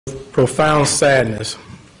Profound sadness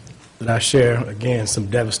that I share, again, some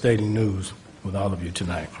devastating news with all of you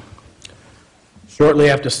tonight. Shortly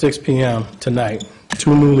after 6 p.m. tonight,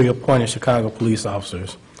 two newly appointed Chicago police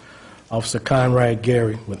officers, Officer Conrad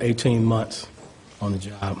Gary with 18 months on the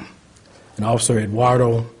job, and Officer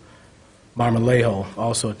Eduardo Marmolejo,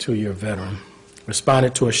 also a 2-year veteran,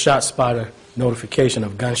 responded to a shot spotter notification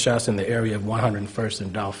of gunshots in the area of 101st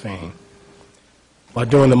and Dauphine. While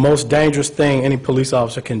doing the most dangerous thing any police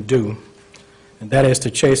officer can do, and that is to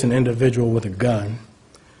chase an individual with a gun,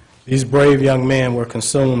 these brave young men were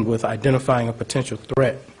consumed with identifying a potential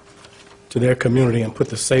threat to their community and put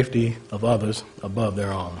the safety of others above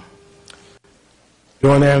their own.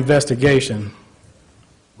 During their investigation,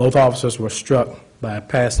 both officers were struck by a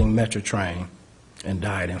passing metro train and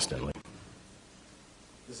died instantly.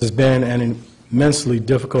 This has been an immensely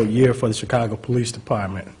difficult year for the Chicago Police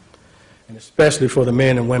Department, and especially for the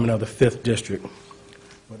men and women of the 5th District,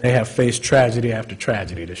 where they have faced tragedy after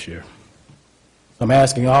tragedy this year. So I'm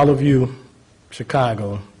asking all of you,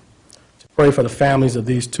 Chicago, to pray for the families of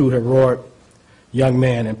these two heroic young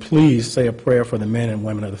men, and please say a prayer for the men and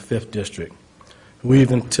women of the 5th District, who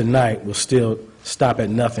even tonight will still stop at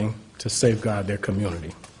nothing to safeguard their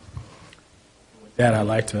community. With that, I'd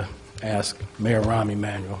like to ask Mayor Rahm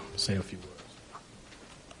Emanuel to say a few words.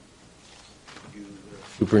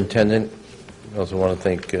 Superintendent, I also want to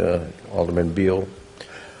thank Alderman Beal,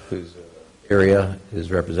 whose area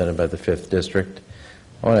is represented by the 5th District.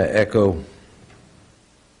 I want to echo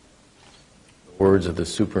the words of the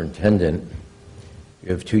superintendent.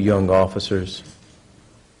 You have two young officers,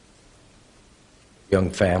 young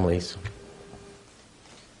families.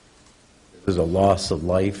 There's a loss of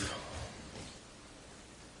life,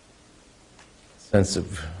 sense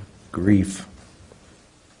of grief.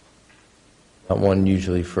 Not one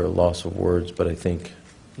usually for a loss of words, but I think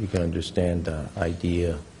you can understand the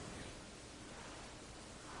idea.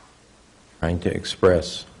 Trying to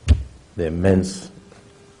express the immense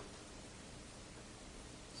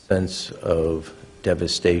sense of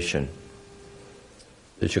devastation.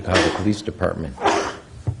 The Chicago Police Department.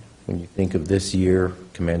 When you think of this year,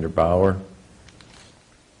 Commander Bauer,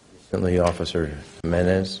 recently Officer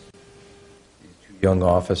Jimenez, these two young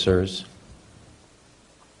officers,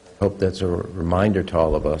 I hope that's a reminder to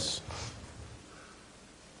all of us.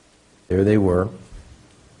 There they were,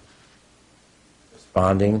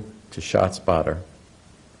 responding to ShotSpotter,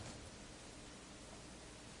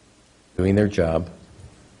 doing their job,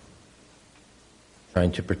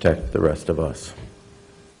 trying to protect the rest of us.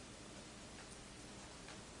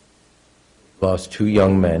 We lost two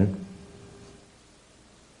young men,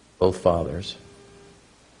 both fathers,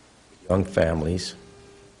 young families.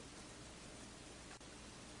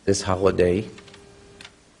 This holiday will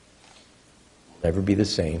never be the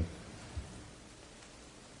same.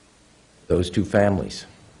 Those two families.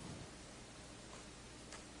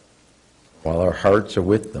 While our hearts are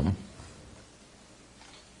with them,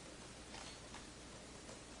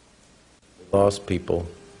 we lost people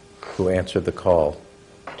who answered the call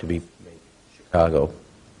to make Chicago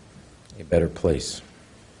a better place.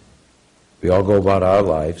 We all go about our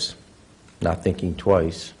lives not thinking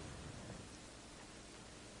twice.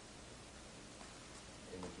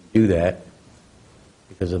 And we can do that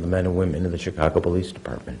because of the men and women in the Chicago Police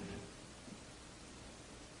Department.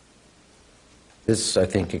 This, I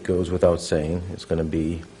think it goes without saying, is going to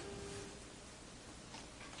be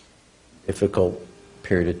a difficult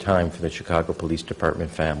period of time for the Chicago Police Department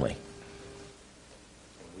family.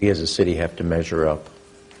 We as a city have to measure up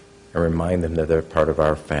and remind them that they're part of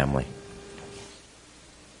our family.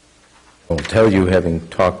 I will tell you, having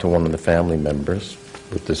talked to one of the family members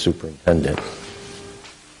with the superintendent,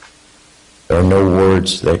 there are no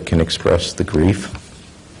words that can express the grief,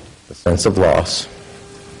 the sense of loss.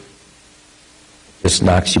 This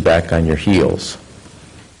knocks you back on your heels.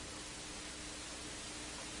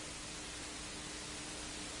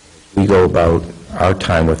 We go about our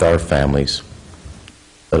time with our families.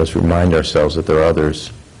 Let us remind ourselves that there are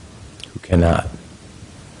others who cannot.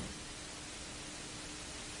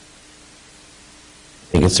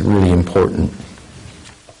 I think it's really important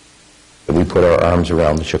that we put our arms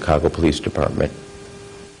around the Chicago Police Department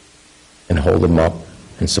and hold them up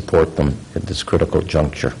and support them at this critical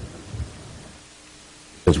juncture,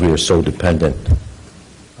 because we are so dependent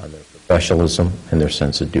on their professionalism and their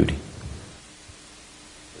sense of duty.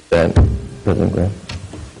 With that, President Graham.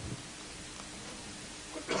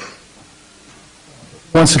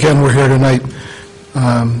 Once again, we're here tonight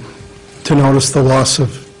to notice the loss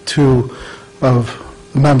of two of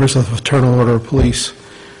the members of the Fraternal Order of Police.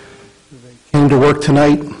 They came to work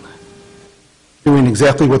tonight doing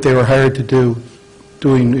exactly what they were hired to do,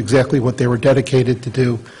 doing exactly what they were dedicated to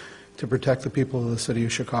do, to protect the people of the city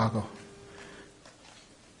of Chicago.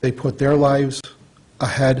 They put their lives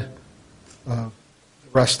ahead of the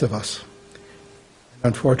rest of us.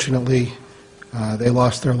 Unfortunately, they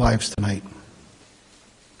lost their lives tonight.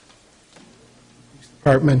 The police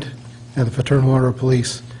department and the Fraternal Order of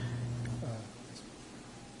Police,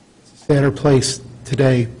 it's a sadder place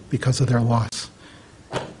today because of their loss.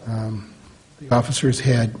 The officers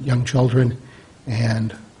had young children,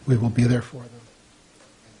 and we will be there for them.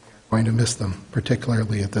 We are going to miss them,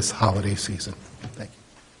 particularly at this holiday season. Thank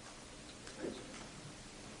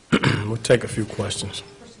you. We'll take a few questions.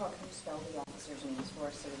 First of all, can you spell the officers' names for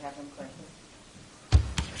us so we have them correctly?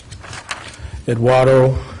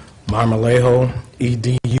 Eduardo Marmolejo,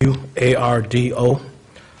 E-D-U-A-R-D-O.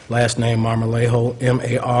 Last name Marmolejo,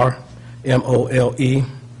 M-A-R-M-O-L-E-J-O.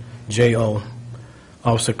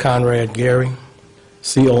 Officer Conrad Gary,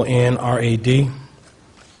 C-O-N-R-A-D.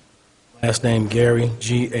 Last name Gary,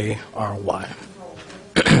 G-A-R-Y.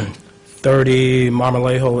 30,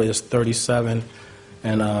 Marmolejo is 37,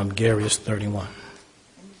 and Gary is 31. And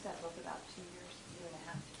you said both about 2 years, year and a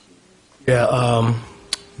half to 2 years? Yeah,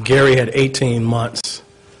 Gary had 18 months,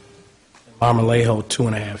 and Marmolejo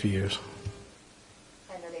 2.5 years.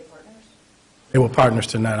 And are they partners? They were partners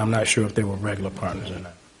tonight. I'm not sure if they were regular partners or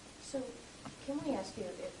not. So can we ask you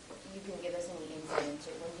if you can give us any insight into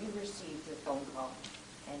when you received your phone call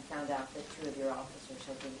and found out that 2 of your officers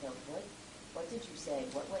had been killed, what did you say?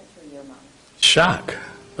 What went through your mind? Shock.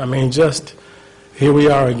 I mean, just here we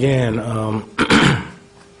are again, and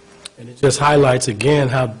it just highlights again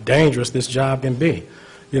how dangerous this job can be.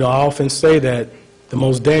 You know, I often say that the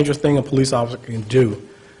most dangerous thing a police officer can do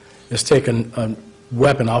is take a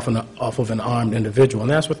weapon off of an armed individual,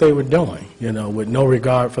 and that's what they were doing, you know, with no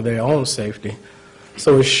regard for their own safety.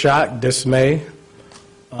 So it's shock, dismay.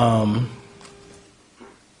 You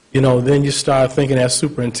know, then you start thinking as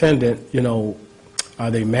superintendent, you know, are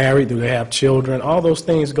they married? Do they have children? All those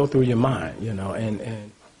things go through your mind, you know, and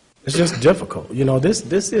it's just difficult. You know, this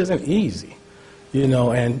isn't easy, you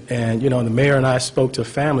know, and you know, the mayor and I spoke to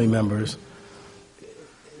family members.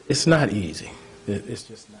 It's not easy. It's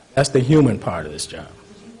just not. That's the human part of this job. Did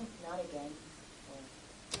you think not again?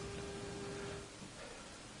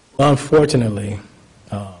 Well, unfortunately,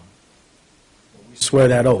 we swear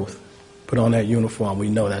that oath, put on that uniform, we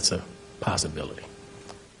know that's a possibility.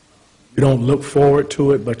 You don't look forward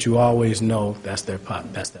to it, but you always know that's that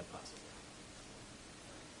possibility.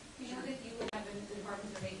 You know that you have been, the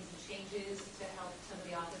departments are making some changes to help some of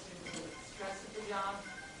the officers with stress of the job.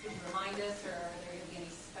 Could you remind us, or are there going to be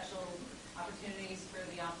any special opportunities for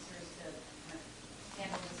the officers to kind of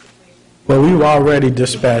handle the situation? Well, we've already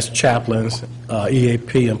dispatched chaplains,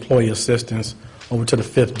 EAP, employee assistants, over to the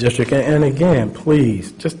 5th District. And again,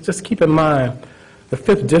 please, just keep in mind, the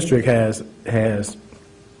 5th District has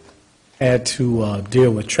had to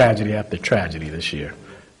deal with tragedy after tragedy this year,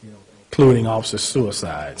 you know, including officer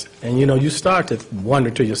suicides. And, you know, you start to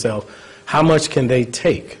wonder to yourself, how much can they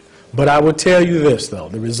take? But I would tell you this, though.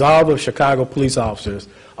 The resolve of Chicago police officers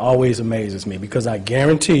always amazes me, because I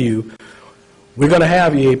guarantee you we're going to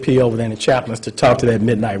have EAP over there and the chaplains to talk to that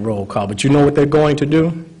midnight roll call. But you know what they're going to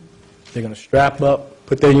do? They're going to strap up,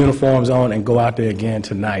 put their uniforms on, and go out there again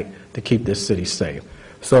tonight to keep this city safe.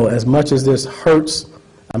 So as much as this hurts,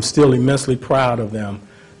 I'm still immensely proud of them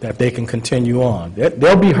that they can continue on.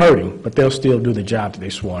 They'll be hurting, but they'll still do the job that they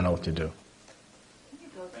swore an oath to do. Can you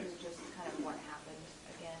go through just kind of what happened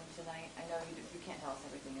again tonight? I know you can't tell us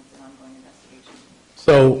everything. It's an ongoing investigation.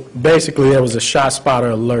 So basically, there was a shot spotter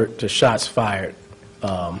alert to shots fired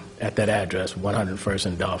at that address, 101st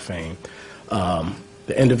and Dauphine.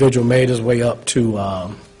 The individual made his way up to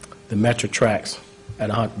the Metro tracks at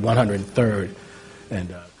 103rd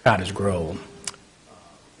and Cottage Grove.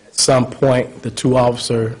 At some point, the 2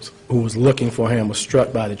 officers who was looking for him was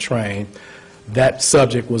struck by the train. That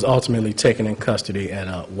subject was ultimately taken in custody and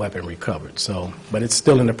a weapon recovered. So, but it's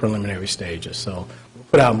still in the preliminary stages. So we'll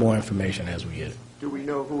put out more information as we get it. Do we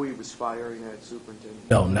know who he was firing at, Superintendent?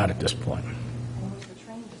 No, not at this point. And was the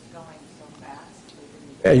train just going so fast?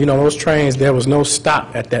 Yeah, you know, those trains, there was no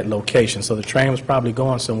stop at that location, so the train was probably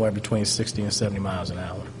going somewhere between 60 and 70 miles an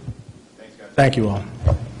hour. Thanks, guys. Thank you all.